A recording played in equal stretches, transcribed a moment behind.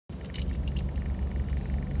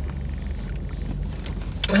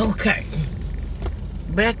Okay,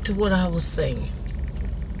 back to what I was saying.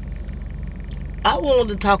 I wanted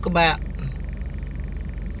to talk about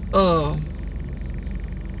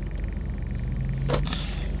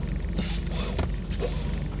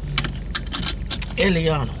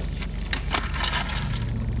Eliana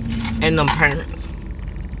and them parents.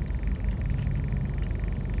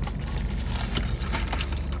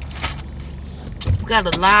 We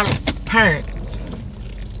got a lot of parents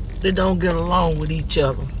that don't get along with each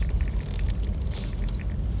other.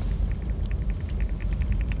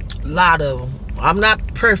 A lot of them. I'm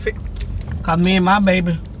not perfect, because me and my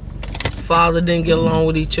baby father didn't get along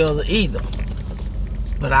with each other either.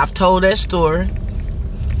 But I've told that story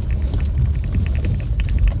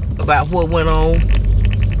about what went on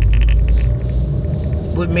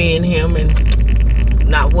with me and him, and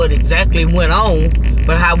not what exactly went on,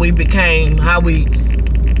 but how we became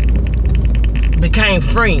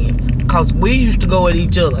friends. Because we used to go at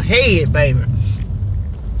each other's head, baby.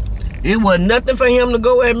 It wasn't nothing for him to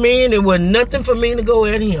go at me, and it wasn't nothing for me to go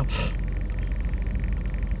at him.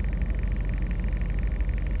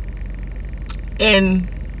 And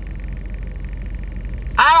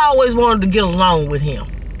I always wanted to get along with him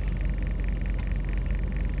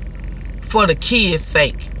for the kids'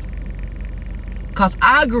 sake. Because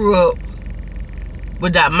I grew up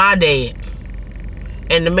without my dad.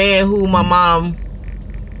 And the man who my mom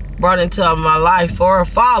brought into my life for her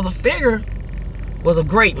father figure was a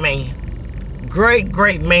great man.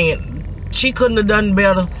 Great man. She couldn't have done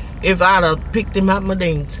better if I'd have picked him out my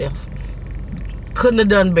dang self. Couldn't have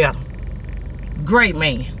done better. Great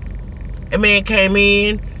man. That man came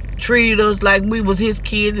in, treated us like we was his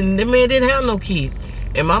kids, and that man didn't have no kids.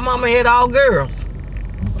 And my mama had all girls.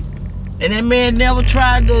 And that man never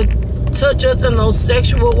tried to touch us in no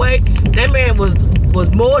sexual way. That man was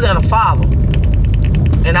more than a father.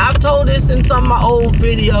 And I've told this in some of my old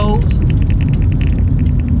videos.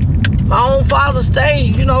 My own father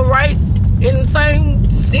stayed, right in the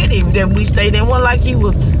same city that we stayed in. It wasn't like he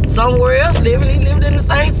was somewhere else living. He lived in the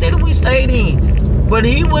same city we stayed in. But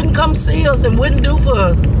he wouldn't come see us and wouldn't do for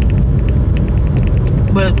us.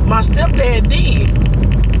 But my stepdad did.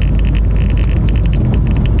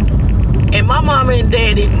 And my mama and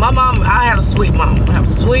daddy, I had a sweet mom. I have a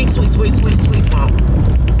sweet mom.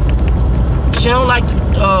 She don't like to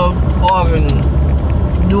argue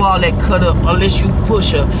and do all that cut up unless you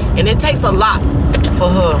push her. And it takes a lot for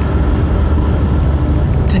her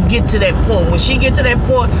to get to that point. When she get to that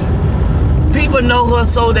point, people know her,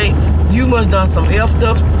 so you must done some effed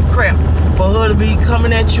up crap for her to be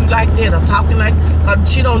coming at you like that or talking like, cause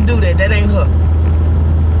she don't do that. That ain't her.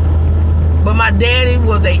 But my daddy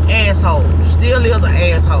was an asshole. Still is an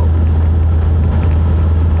asshole.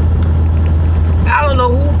 I don't know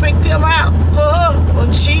who picked him out for her.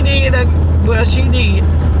 Well, she did. Well, she did.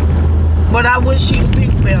 But I wish she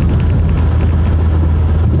picked better.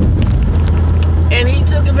 And he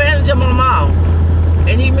took advantage of my mom.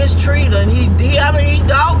 And he mistreated her. And he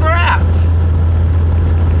dogged her out.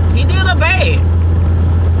 He did her bad.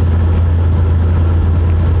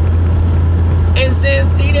 And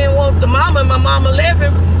since he didn't want the mama and my mama left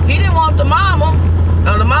him, he didn't want the mama.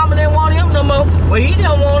 Now the mama didn't want him no more. Well, he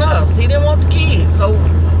didn't want us. He didn't want the kids. So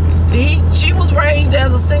she was raised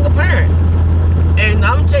as a single parent. And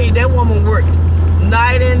I'm telling you, that woman worked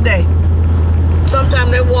night and day. Sometimes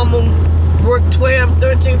that woman worked 12,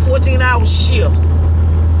 13, 14 hour shifts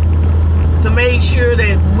to make sure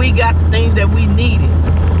that we got the things that we needed.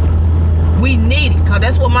 We needed, because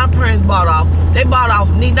that's what my parents bought off. They bought off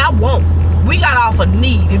need, not want. We got off a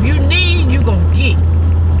need. If you need, you gonna get.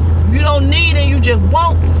 If you don't need and you just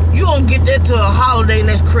want, you gonna get that to a holiday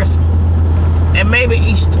next Christmas. And maybe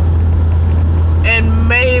Easter. And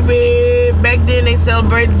maybe back then they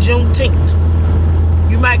celebrated Juneteenth.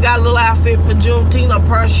 You might got a little outfit for Juneteenth or a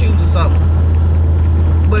pair of shoes or something.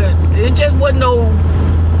 But it just wasn't no,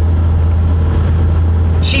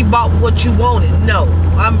 she bought what you wanted. No.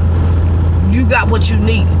 You got what you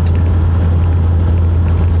needed.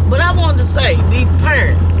 But I wanted to say, these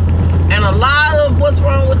parents, and a lot of what's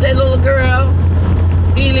wrong with that little girl,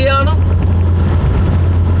 Eliana,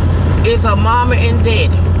 is her mama and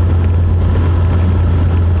daddy.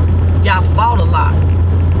 Y'all fought a lot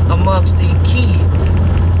amongst these kids.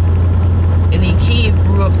 And these kids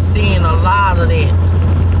grew up seeing a lot of that.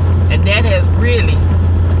 And that has really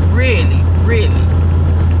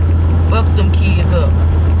fucked them kids up.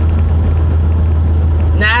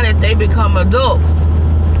 Now that they become adults,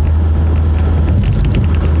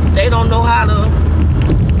 they don't know how to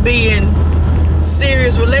be in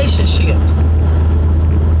serious relationships.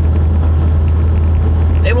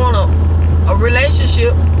 They want a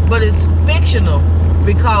relationship, but it's fictional.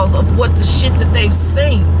 because of what the shit that they've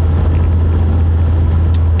seen.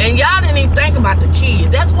 And y'all didn't even think about the kids.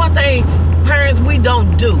 That's one thing parents we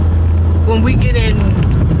don't do when we get in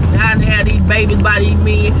and have these babies by these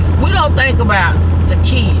men. We don't think about the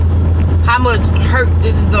kids. How much hurt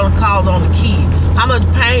this is going to cause on the kids. How much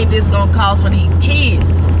pain this is going to cause for these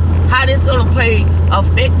kids. How this is going to play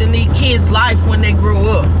affecting these kids' life when they grow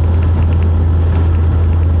up.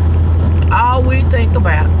 All we think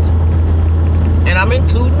about, and I'm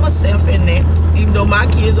including myself in that, even though my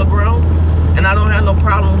kids are grown, and I don't have no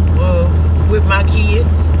problem with my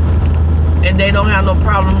kids, and they don't have no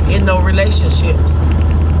problem in no relationships.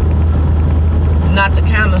 Not the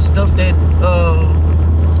kind of stuff that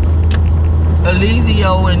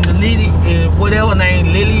Elizio and Lily, whatever name,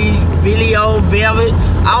 Lily, Vilio, Velvet,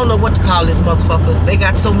 I don't know what to call this motherfucker. They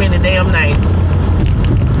got so many damn names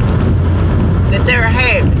that they're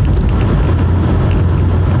having.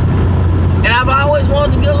 And I've always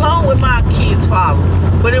wanted to get along with my kid's father,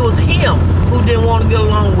 but it was him who didn't want to get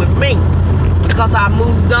along with me because I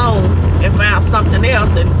moved on and found something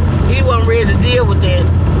else, and he wasn't ready to deal with that.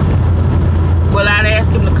 Well, I'd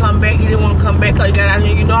ask him to come back. He didn't want to come back because he got out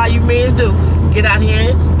here. You know how you men do. Get out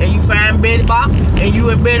here and you find Betty Bop, and you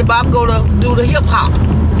and Betty Bop go to do the hip hop.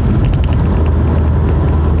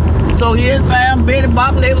 So he had found Betty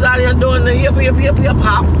Bop, and they was out here doing the hip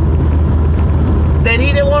hop. That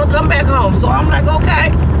he didn't want to come back home. So I'm like,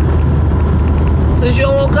 okay. Since you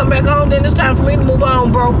don't want to come back home, then it's time for me to move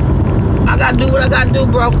on, bro. I got to do what I got to do,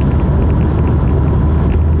 bro.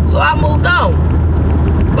 So I moved on.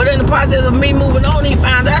 But in the process of me moving on, he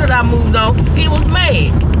found out that I moved on. He was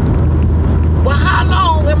mad. Well, how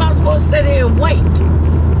long am I supposed to sit here and wait?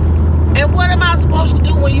 And what am I supposed to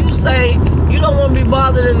do when you say you don't want to be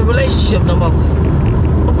bothered in the relationship no more?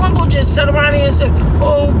 One boy just sit around here and say,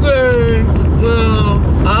 okay, well,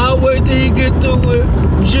 I'll wait till he get through with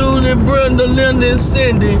Julie, Brenda, Linda, and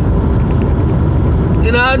Cindy.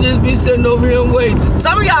 And I'll just be sitting over here and wait.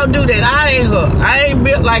 Some of y'all do that. I ain't her. I ain't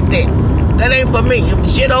built like that. That ain't for me. If the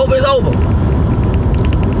shit over is over.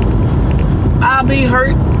 I'll be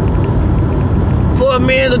hurt for a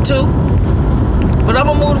minute or two. But I'm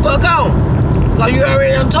going to move the fuck on. Because you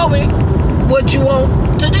already done told me what you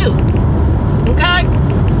want to do. Okay?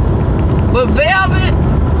 But Velvet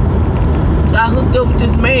got hooked up with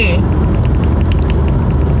this man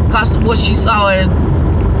because of what she saw as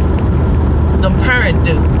them parents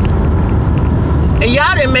do. And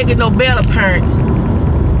y'all didn't make it no better parents.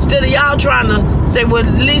 Instead of y'all trying to say, well,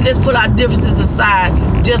 at least let's put our differences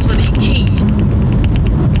aside just for these kids.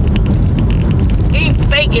 Ain't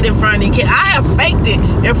fake it in front of these kids. I have faked it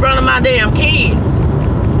in front of my damn kids.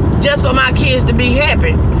 Just for my kids to be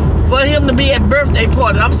happy. For him to be at birthday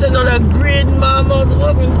parties. I'm sitting on there gritting my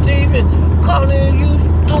motherfucking teeth and calling you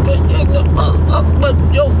stupid, ignorant motherfucker. But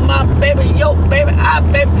yo, my baby, I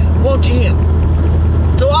baby want you here.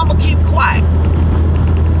 So I'm going to keep quiet.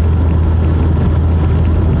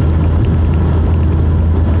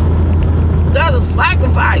 There's a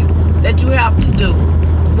sacrifice that you have to do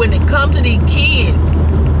when it comes to these kids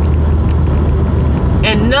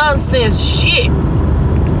and nonsense shit.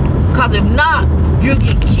 Because if not, you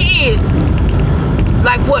get kids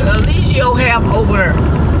like what Eligio have over there.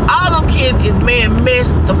 All them kids is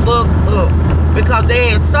messed the fuck up because they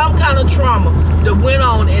had some kind of trauma that went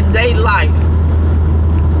on in their life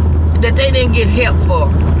that they didn't get help for.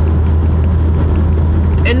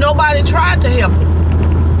 And nobody tried to help them.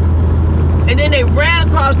 And then they ran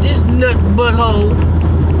across this nut butthole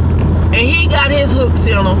and he got his hooks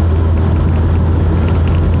in them.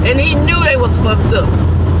 And he knew they was fucked up.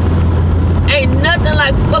 Ain't nothing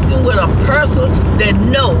like fucking with a person that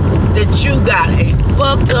know that you got a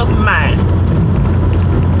fucked up mind.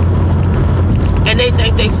 And they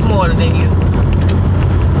think they smarter than you.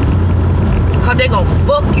 Cause they gonna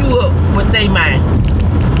fuck you up with their mind.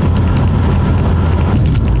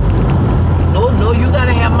 No, you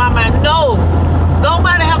gotta have my mind. No,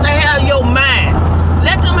 nobody have to have your mind.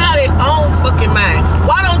 Let them have their own fucking mind.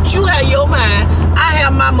 Why don't you have your mind? I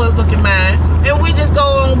have my motherfucking mind. And we just go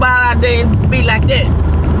on by our day and be like that.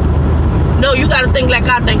 No, you gotta think like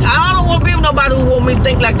I think. I don't want to be with nobody who want me to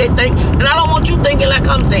think like they think. And I don't want you thinking like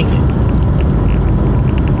I'm thinking.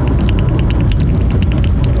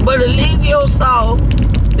 But Eligio saw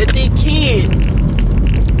that these kids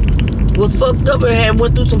was fucked up and had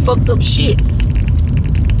went through some fucked up shit.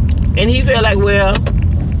 And he felt like, well,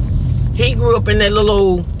 he grew up in that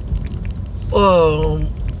little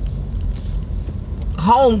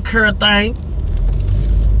home care thing.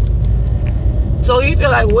 So he feel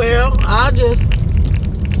like, well, I'll just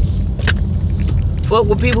fuck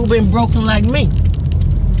with people who been broken like me.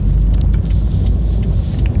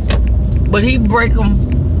 But he break them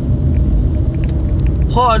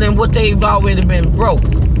harder than what they've already been broke.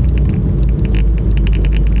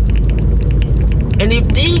 And if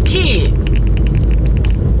these kids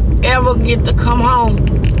ever get to come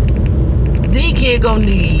home, these kids gonna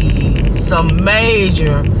need some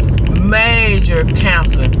major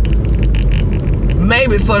counseling.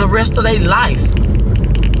 Maybe for the rest of their life.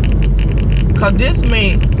 Cause this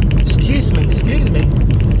man, excuse me,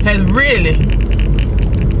 has really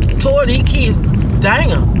tore these kids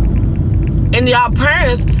down. And y'all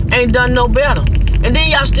parents ain't done no better. And then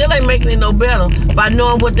y'all still ain't making it no better by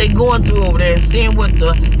knowing what they going through over there and seeing what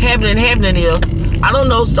the happening is. I don't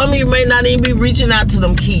know, some of you may not even be reaching out to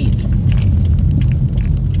them kids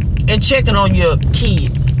and checking on your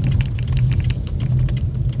kids.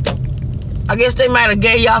 I guess they might have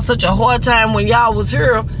gave y'all such a hard time when y'all was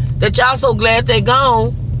here that y'all so glad they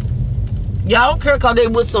gone. Y'all don't care cause they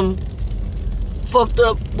with a fucked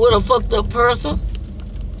up person.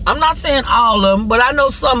 I'm not saying all of them, but I know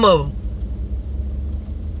some of them.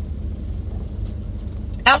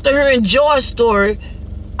 After hearing Joy's story,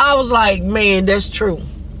 I was like, man, that's true.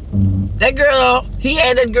 That girl, he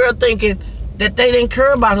had that girl thinking that they didn't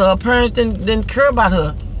care about her. Her parents didn't care about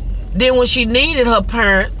her. Then when she needed her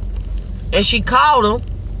parent and she called them,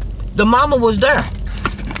 the mama was there.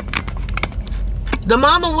 The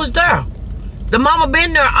mama was there. The mama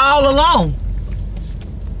been there all along.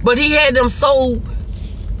 But he had them so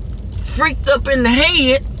freaked up in the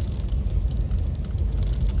head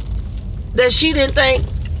that she didn't think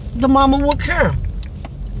the mama would care.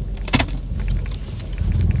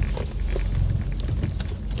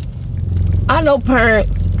 I know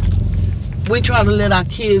parents, we try to let our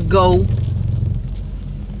kids go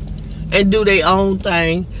and do their own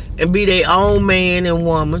thing and be their own man and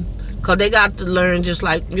woman because they got to learn just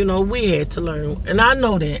like, you know, we had to learn. And I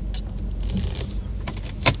know that.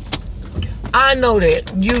 I know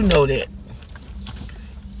that. You know that.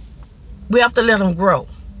 We have to let them grow.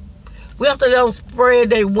 We have to let them spread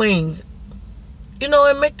their wings, you know,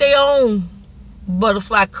 and make their own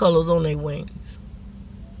butterfly colors on their wings.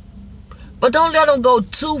 But don't let them go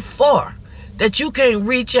too far that you can't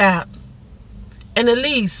reach out and at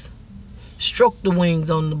least stroke the wings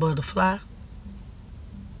on the butterfly.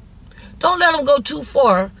 Don't let them go too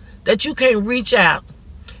far that you can't reach out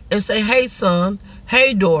and say, hey, son,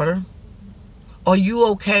 hey, daughter, are you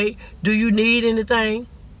okay? Do you need anything?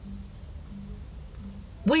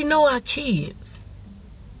 We know our kids.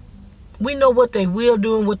 We know what they will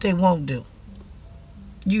do and what they won't do.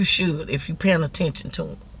 You should if you're paying attention to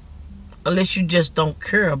them. Unless you just don't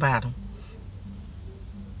care about them.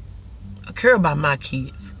 I care about my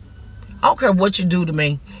kids. I don't care what you do to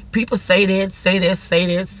me. People say that, say that, say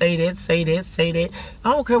that, say that, say that, say that.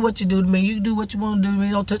 I don't care what you do to me. You do what you want to do to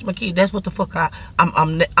me. Don't touch my kids. That's what the fuck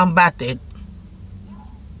I'm about that.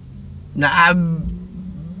 Now,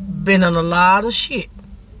 I've been in a lot of shit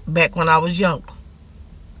back when I was younger.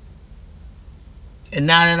 And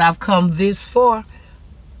now that I've come this far,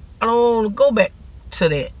 I don't want to go back to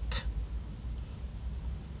that.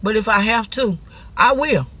 But if I have to, I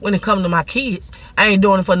will when it comes to my kids. I ain't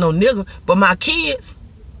doing it for no nigga, but my kids,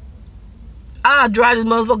 I'll drive this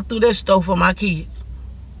motherfucker through that stove for my kids.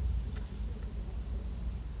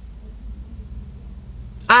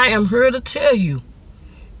 I am here to tell you,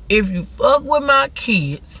 if you fuck with my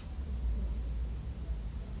kids,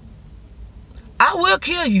 I will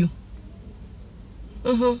kill you.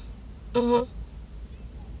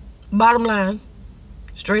 Bottom line,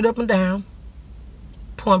 straight up and down,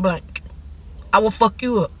 point blank. I will fuck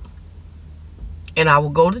you up. And I will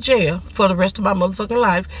go to jail for the rest of my motherfucking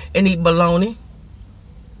life and eat bologna,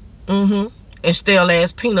 and stale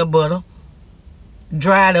ass peanut butter,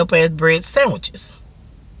 dried up ass bread sandwiches.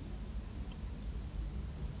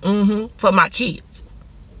 For my kids.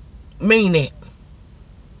 Mean that.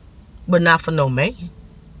 But not for no man.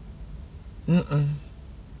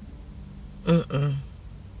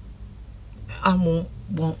 I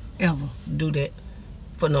won't ever do that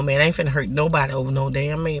for no man. I ain't finna hurt nobody over no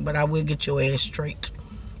damn man, but I will get your ass straight.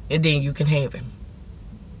 And then you can have him.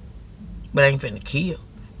 But I ain't finna kill.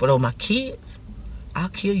 But on my kids, I'll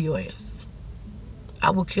kill your ass. I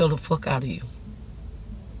will kill the fuck out of you.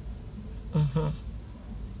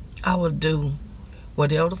 I will do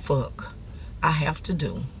whatever the fuck I have to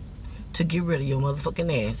do to get rid of your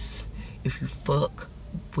motherfucking ass if you fuck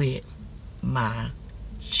with my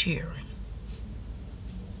children.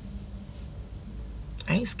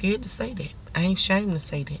 I ain't scared to say that. I ain't ashamed to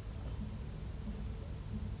say that.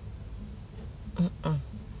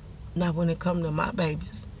 Not when it comes to my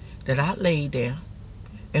babies that I laid there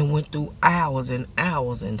and went through hours and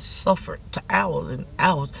hours and suffered to hours and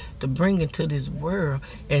hours to bring into this world.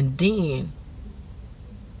 And then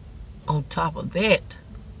on top of that,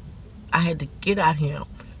 I had to get out here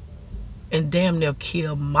and damn near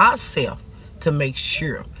kill myself to make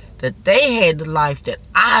sure that they had the life that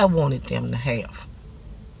I wanted them to have.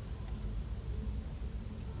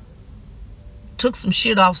 Took some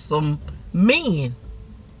shit off some men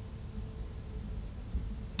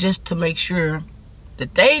just to make sure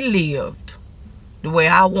that they lived the way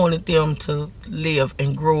I wanted them to live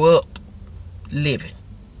and grow up living.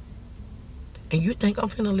 And you think I'm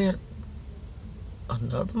finna let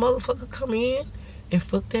another motherfucker come in and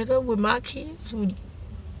fuck that up with my kids, with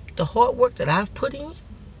the hard work that I've put in?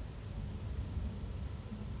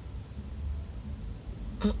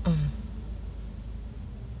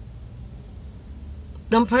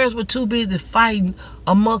 Them parents were too busy fighting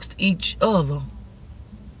amongst each other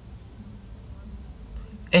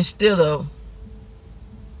instead of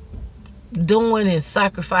doing and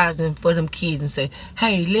sacrificing for them kids and say,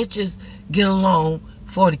 hey, let's just get along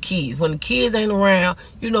for the kids. When the kids ain't around,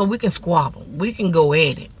 you know, we can squabble. We can go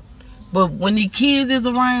at it. But when the kids is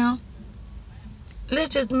around, let's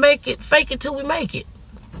just make it, fake it till we make it.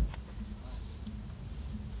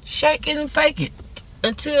 Shake it and fake it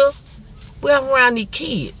until we're around these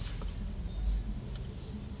kids.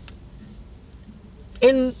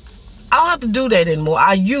 And I don't have to do that anymore.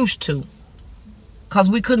 I used to, because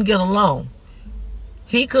we couldn't get along.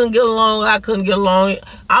 He couldn't get along, I couldn't get along.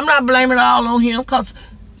 I'm not blaming it all on him, because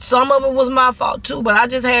some of it was my fault too, but I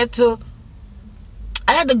just had to,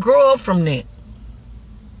 I had to grow up from that.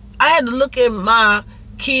 I had to look at my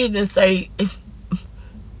kids and say,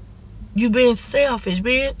 you being selfish,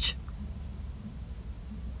 bitch.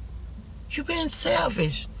 You being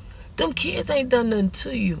selfish. Them kids ain't done nothing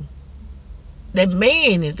to you. That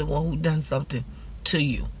man is the one who done something to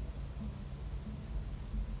you.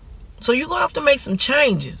 So you're going to have to make some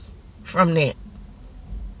changes from that.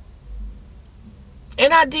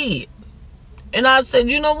 And I did. And I said,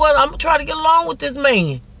 you know what? I'm going to try to get along with this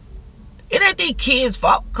man. It ain't these kids'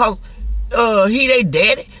 fault because he they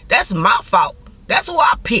daddy. That's my fault. That's who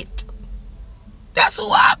I picked. That's who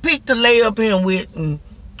I picked to lay up here with and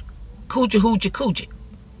coochie hoochie coochie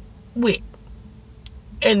with.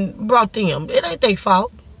 And brought them. It ain't their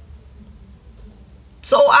fault.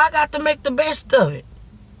 So I got to make the best of it.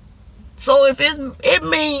 So if it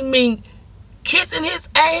mean me kissing his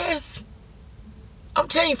ass, I'm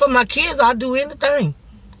telling you, for my kids, I'll do anything.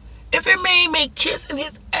 If it mean me kissing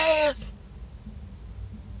his ass,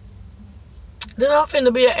 then I'm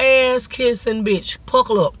finna be an ass kissing bitch.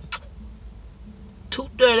 Puckle up.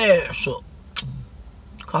 Toot that ass up.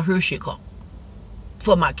 Cause here she come.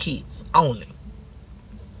 For my kids only.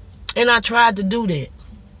 And I tried to do that.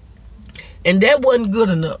 And that wasn't good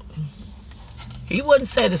enough. He wasn't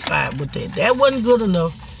satisfied with that. That wasn't good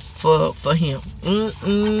enough for him.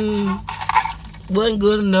 Wasn't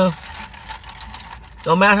good enough.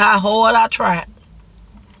 No matter how hard I tried.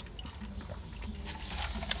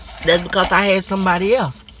 That's because I had somebody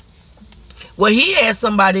else. Well, he had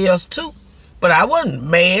somebody else too. But I wasn't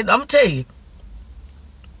mad. I'm going to tell you.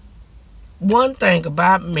 One thing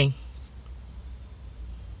about me.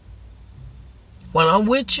 When I'm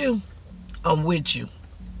with you, I'm with you.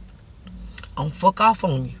 I don't fuck off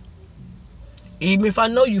on you. Even if I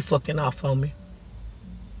know you fucking off on me.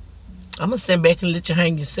 I'm going to sit back and let you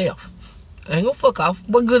hang yourself. I ain't going to fuck off.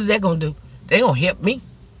 What good is that going to do? They ain't going to help me.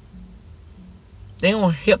 They ain't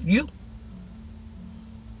going to help you.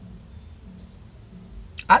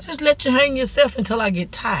 I just let you hang yourself until I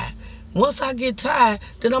get tired. Once I get tired,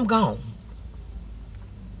 then I'm gone.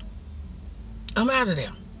 I'm out of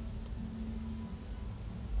there.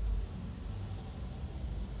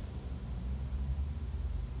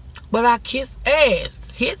 But I kiss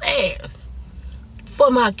ass, his ass, for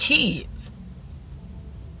my kids.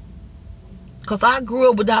 Because I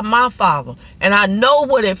grew up without my father. And I know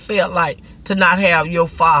what it felt like to not have your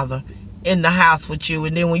father in the house with you.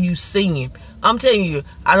 And then when you see him, I'm telling you,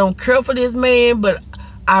 I don't care for this man, but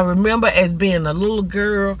I remember as being a little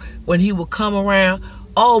girl when he would come around,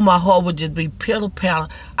 oh, my heart would just be pitter-patter.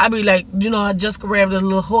 I'd be like, you know, I just grabbed the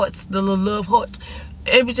little hearts, the little love hearts.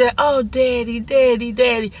 Every day, oh, daddy, daddy,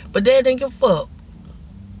 daddy. But dad didn't give a fuck.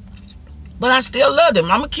 But I still loved him.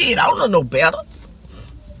 I'm a kid. I don't know no better.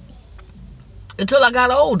 Until I got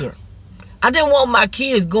older. I didn't want my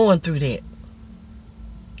kids going through that.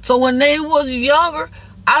 So when they was younger,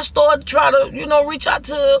 I started to try to, you know, reach out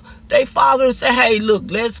to their father and say, hey, look,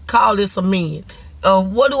 let's call this a man.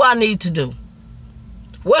 What do I need to do?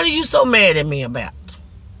 What are you so mad at me about?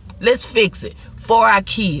 Let's fix it for our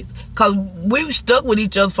kids. Because we've stuck with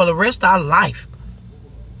each other for the rest of our life.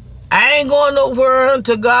 I ain't going nowhere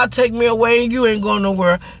until God take me away. And you ain't going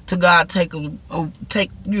nowhere till God take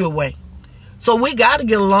you away. So we got to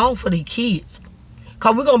get along for the kids.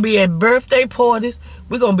 Because we're going to be at birthday parties.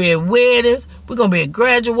 We're going to be at weddings. We're going to be at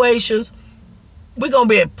graduations. We're going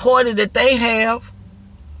to be at parties that they have.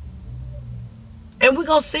 And we're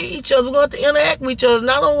going to see each other. We're going to have to interact with each other. And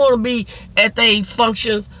I don't want to be at their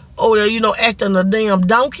functions or, acting a damn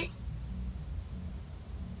donkey.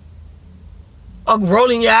 Or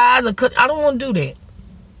rolling your eyes. I don't want to do that.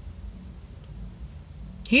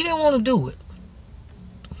 He didn't want to do it.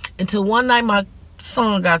 Until one night my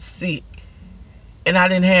son got sick. And I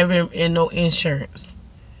didn't have him in no insurance.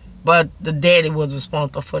 But the daddy was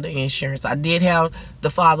responsible for the insurance. I did have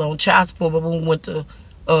the father on child support, but when we went to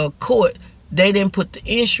court, they didn't put the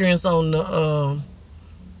insurance on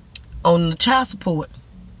the child support.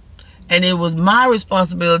 And it was my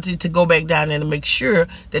responsibility to go back down there and make sure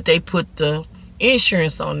that they put the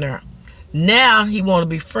insurance on there. Now he want to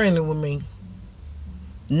be friendly with me.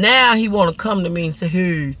 Now he want to come to me and say,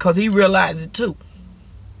 hey, because he realized it too.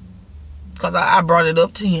 Because I brought it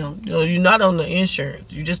up to him. You're not on the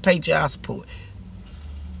insurance. You just pay child support.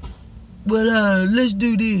 Well, let's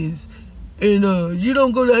do this. And you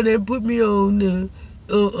don't go down there and put me on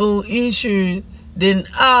insurance. Then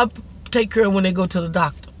I'll take care of when they go to the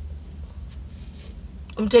doctor.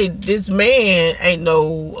 I'm tell you, this man ain't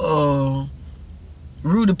no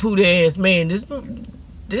Rudy Pooty ass man. This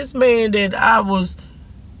man that I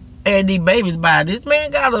had these babies by, this man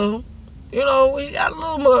got he got a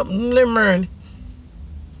little more money.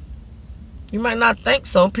 You might not think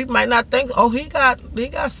so. People might not think, oh, he got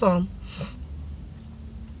some.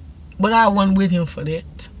 But I wasn't with him for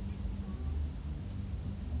that.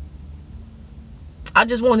 I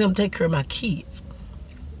just want him to take care of my kids.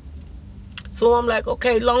 So I'm like,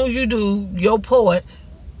 okay, as long as you do your part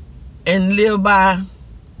and live by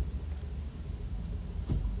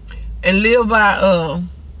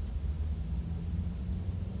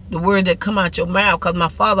the word that come out your mouth, because my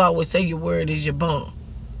father always say your word is your bond.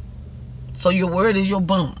 So your word is your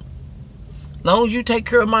bond. As long as you take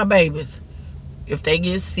care of my babies, if they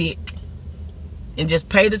get sick, and just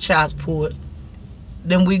pay the child support,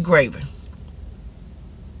 then we gravy.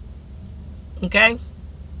 Okay?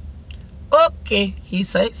 Okay, he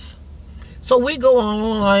says. So we go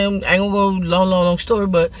on. I ain't gonna go long story,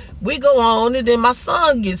 but we go on, and then my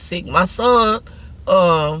son gets sick. My son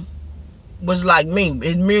was like me.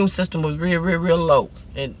 His immune system was real low.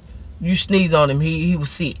 And you sneeze on him, he was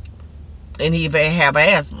sick. And he have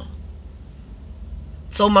asthma.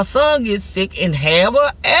 So my son gets sick and have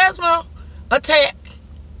an asthma attack.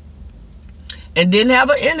 And didn't have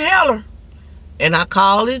an inhaler. And I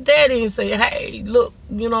called his daddy and say, hey, look,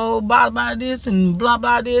 blah this and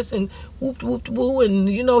blah this and whoop woo, and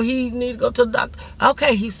he need to go to the doctor.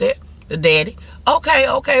 Okay, he said, the daddy. Okay,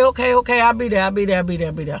 I'll be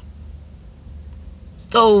there.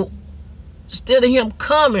 So instead of him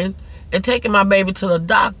coming and taking my baby to the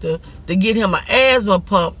doctor to get him an asthma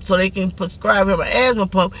pump so they can prescribe him an asthma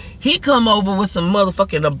pump, he come over with some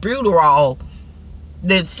motherfucking albuterol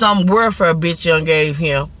that some welfare bitch young gave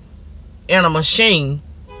him and a machine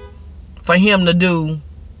for him to do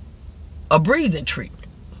a breathing treatment.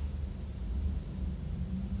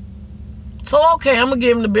 So, okay, I'm going to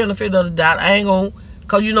give him the benefit of the doubt. I ain't going to,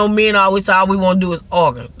 because men always say all we want to do is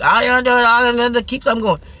argue. I keep something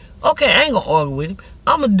going. Okay, I ain't going to argue with him.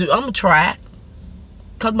 I'm going to try it.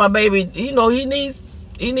 Because my baby, he needs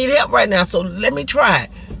help right now, so let me try it.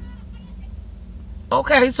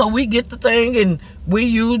 Okay, so we get the thing and we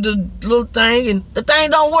use the little thing and the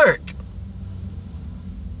thing don't work.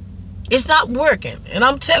 It's not working. And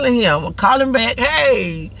I'm telling him, I'm calling back,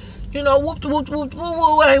 hey, whoop,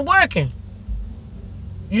 ain't working.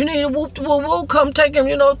 You need a whoop, come take him,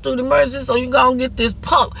 through the emergency so you go and get this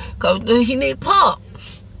pump. Because he need a pump.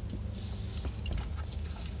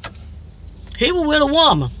 He was with a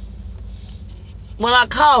woman when I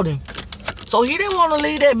called him. So he didn't want to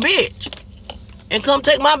leave that bitch and come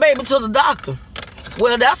take my baby to the doctor.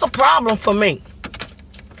 Well, that's a problem for me.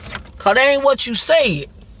 Because that ain't what you said.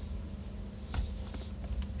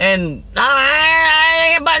 And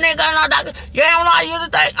I ain't got no doctor. You don't know how to use the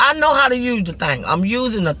thing. I know how to use the thing. I'm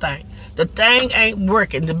using the thing. The thing ain't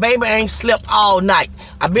working. The baby ain't slept all night.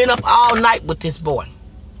 I've been up all night with this boy.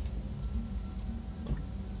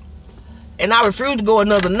 And I refuse to go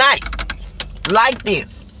another night like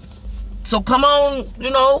this. So come on,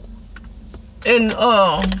 and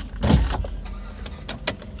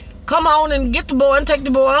come on and get the boy and take the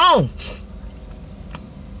boy home.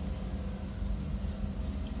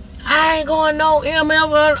 I ain't going no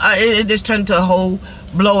ML. It just turned into a whole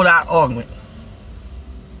blowed out argument.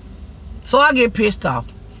 So I get pissed off.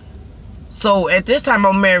 So at this time,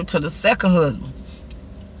 I'm married to the second husband.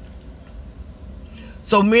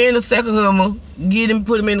 So me and the second husband get him,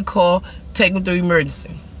 put him in the car, take him through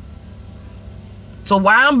emergency. So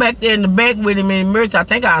while I'm back there in the back with him in emergency, I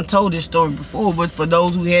think I told this story before, but for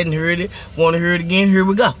those who hadn't heard it, want to hear it again, here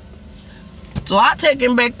we go. So I take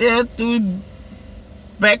him back there in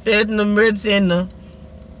the emergency, and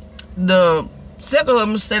the second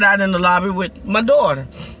husband sat out in the lobby with my daughter.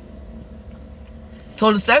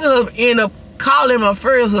 So the second husband ended up calling my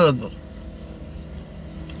first husband.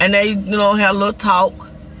 And they, had a little talk.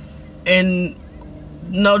 And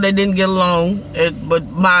no, they didn't get along. But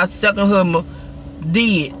my second husband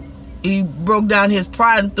did. He broke down his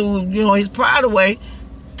pride and threw, his pride away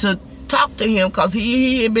to talk to him, because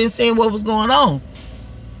he had been seeing what was going on.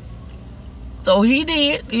 So he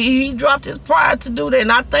did. He dropped his pride to do that.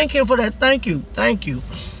 And I thank him for that. Thank you. Thank you.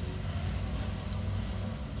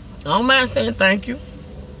 I don't mind saying thank you.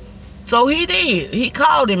 So he did. He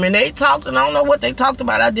called him and they talked, and I don't know what they talked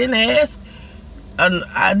about. I didn't ask. And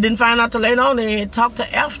I didn't find out till later on. They had talked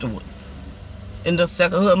to afterwards. And the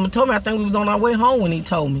second husband told me, I think we was on our way home when he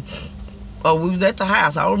told me. Or we was at the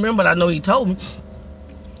house. I don't remember, but I know he told me.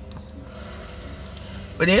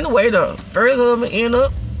 But anyway, the first husband ended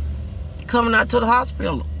up coming out to the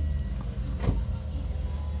hospital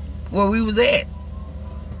where we was at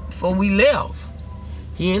before we left.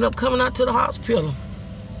 He ended up coming out to the hospital.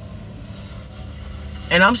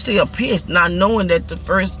 And I'm still pissed, not knowing that the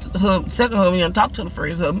second husband didn't talk to the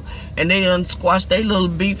first husband, and they done squashed their little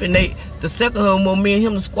beef, and the second husband want me and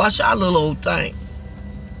him to squash our little old thing.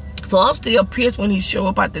 So I'm still pissed when he show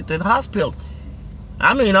up out at the hospital.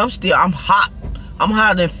 I mean, I'm hot. I'm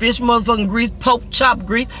hotter than fish motherfucking grease, pork chop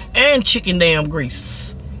grease, and chicken damn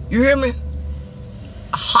grease. You hear me?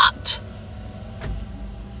 Hot.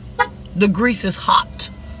 The grease is hot.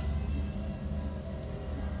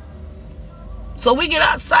 So we get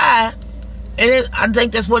outside, and then I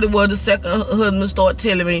think that's what it was. The second husband started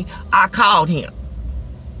telling me I called him.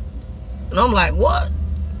 And I'm like, what?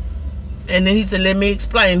 And then he said, let me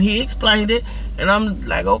explain. He explained it, and I'm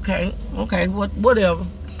like, okay, whatever.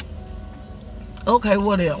 Okay,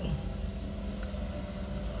 whatever.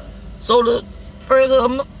 So the first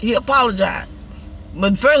husband, he apologized.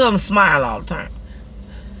 But the first husband smiled all the time.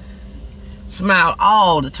 Smiled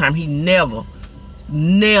all the time. He never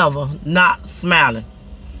not smiling.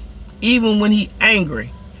 Even when he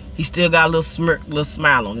angry, he still got a little smirk, little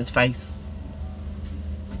smile on his face.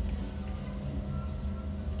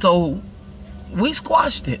 So we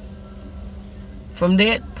squashed it. From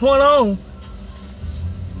that point on,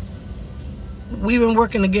 we've been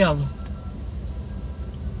working together.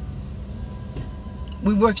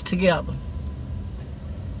 We worked together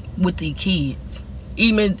with the kids.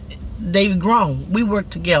 Even they've grown. We work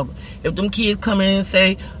together. If them kids come in and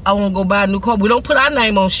say, I want to go buy a new car, we don't put our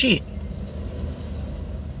name on shit.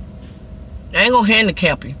 I ain't gonna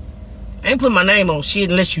handicap you. I ain't put my name on shit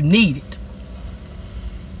unless you need it.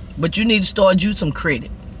 But you need to start you some credit.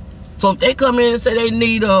 So if they come in and say they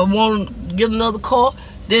need want to get another car,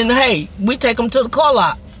 then hey, we take them to the car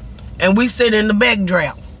lot. And we sit in the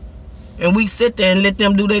backdraft. And we sit there and let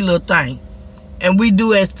them do their little thing. And we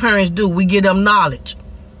do as parents do. We give them knowledge.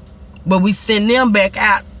 But we send them back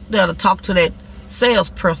out there to talk to that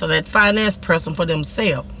salesperson, that finance person for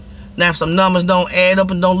themselves. Now, if some numbers don't add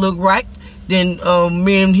up and don't look right, then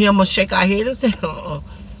me and him will shake our head and say,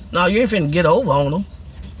 no, you ain't finna get over on them.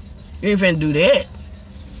 You ain't finna do that.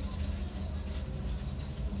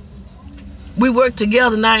 We work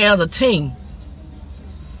together now as a team.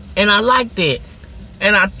 And I like that.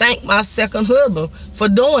 And I thank my second husband for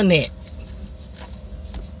doing that.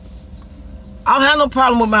 I don't have no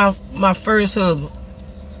problem with my first husband.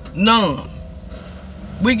 None.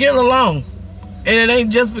 We get along. And it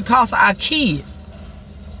ain't just because of our kids.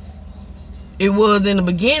 It was in the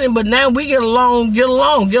beginning, but now we get along.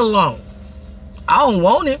 I don't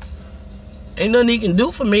want him. Ain't nothing he can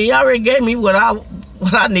do for me. He already gave me what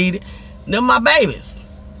I needed. They're my babies.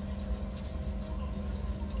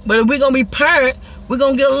 But if we're going to be parents, we're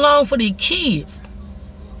going to get along for these kids.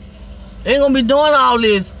 They ain't going to be doing all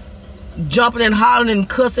this jumping and hollering and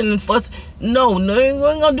cussing and fussing. No, we ain't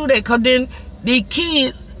going to do that, because then these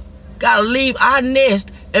kids got to leave our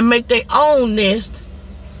nest and make their own nest.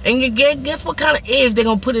 And guess what kind of eggs they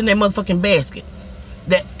going to put in that motherfucking basket?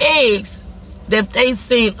 The eggs that they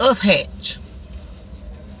seen us hatch.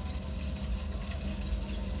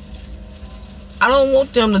 I don't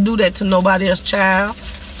want them to do that to nobody else's child.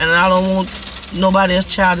 And I don't want nobody else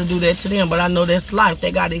child to do that to them, but I know that's life.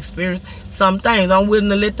 They got to experience some things. I'm willing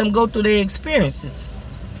to let them go through their experiences.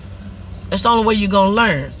 That's the only way you're going to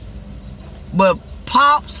learn. But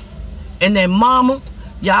pops and their mama,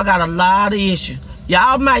 y'all got a lot of issues.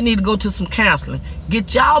 Y'all might need to go to some counseling.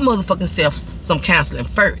 Get y'all motherfucking self some counseling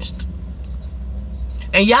first.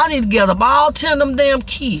 And y'all need to get up all 10 of them damn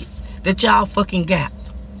kids that y'all fucking got.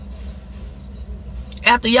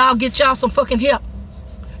 After y'all get y'all some fucking help,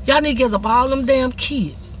 y'all need to get up all them damn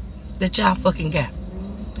kids that y'all fucking got.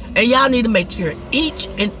 And y'all need to make sure each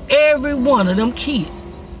and every one of them kids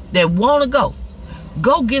that want to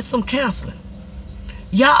go get some counseling.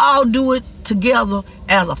 Y'all all do it together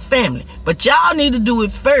as a family. But y'all need to do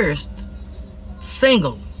it first,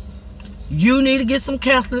 single. You need to get some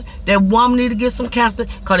counseling. That woman need to get some counseling.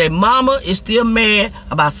 Because that mama is still mad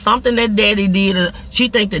about something that daddy did. She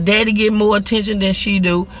think the daddy get more attention than she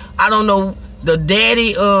do. I don't know. The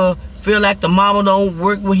daddy feel like the mama don't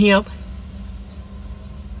work with him.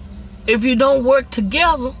 If you don't work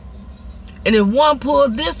together, and if one pull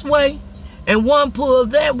this way and one pull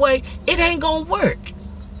that way, it ain't going to work.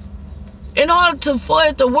 In order for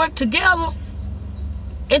it to work together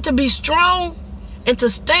and to be strong and to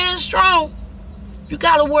stand strong, you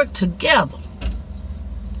got to work together.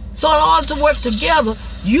 So in order to work together,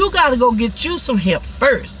 you got to go get you some help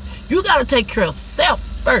first. You got to take care of self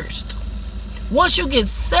first. Once you get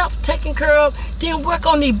self taken care of, then work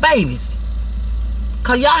on these babies.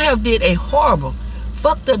 Because y'all have did a horrible,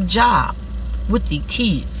 fucked up job with the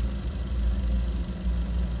kids.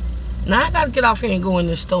 Now I got to get off here and go in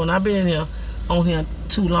this store. And I've been in here on here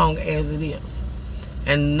too long as it is.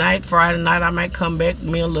 And Friday night, I might come back,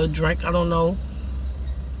 me a little drink. I don't know.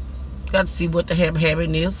 Got to see what the habit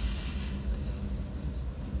is.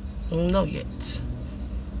 I don't know yet.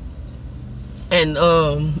 And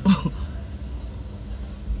I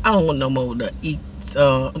don't want no more to eat.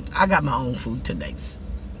 I got my own food today.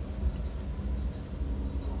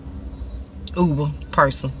 Uber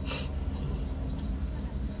person.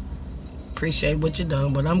 Appreciate what you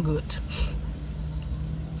done, but I'm good.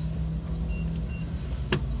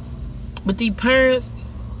 But these parents,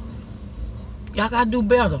 y'all gotta do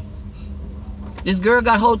better. This girl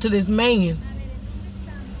got hold to this man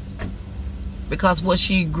because what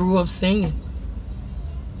she grew up singing.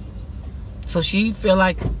 So she feel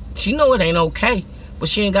like she know it ain't okay, but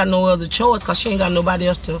she ain't got no other choice because she ain't got nobody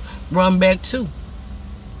else to run back to.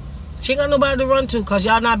 She ain't got nobody to run to because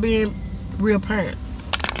y'all not being real parents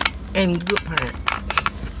and good parents.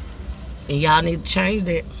 And y'all need to change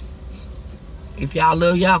that. If y'all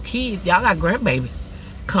love y'all kids, y'all got grandbabies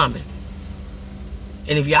coming.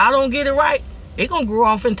 And if y'all don't get it right, it gonna grow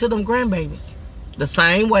off into them grandbabies. The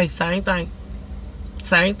same way, same thing.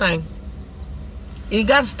 Same thing. You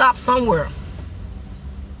gotta stop somewhere.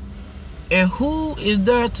 And who is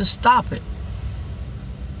there to stop it?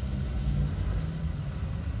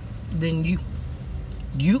 Then you.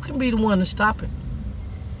 You can be the one to stop it.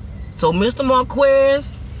 So Mr.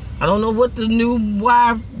 Marquez, I don't know what the new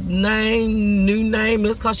name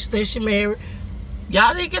is because she said she married.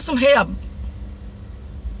 Y'all need to get some help.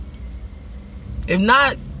 If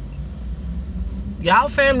not, y'all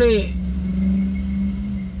family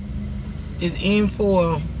is in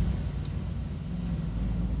for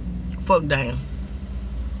fuck down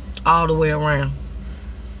all the way around.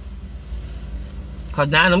 Cause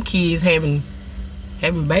now them kids having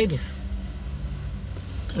babies.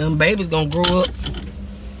 Them babies gonna grow up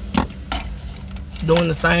doing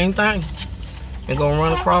the same thing and gonna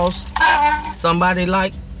run across somebody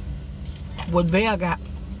like what Val got.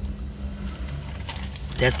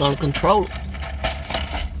 That's gonna control it.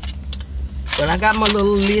 But I got my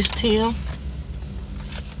little list here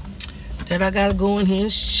that I gotta go in here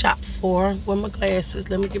and shop for. Where my glasses?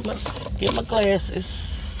 Let me get my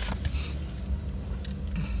glasses.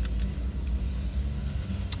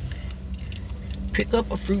 Pick up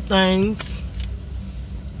a few things.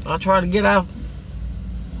 I'll try to get out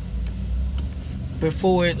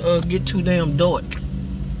before it get too damn dark.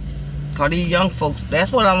 Cause these young folks,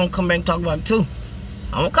 that's what I'm gonna come back and talk about too.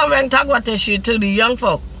 I'm gonna come back and talk about that shit too, these young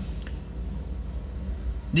folk.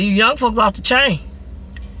 These young folks off the chain.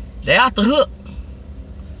 They off the hook.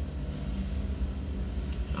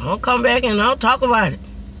 I'll come back and I'll talk about it.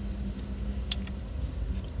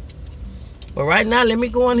 But right now, let me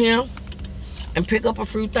go in here and pick up a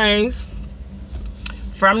few things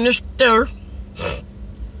from the store.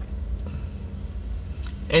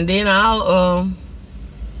 And then I'll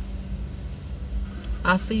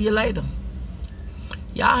see you later.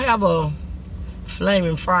 Y'all have a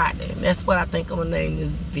Flamming Friday. That's what I think I'm gonna name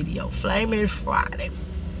this video. Flamming Friday.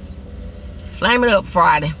 Flame it up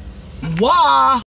Friday. Wah.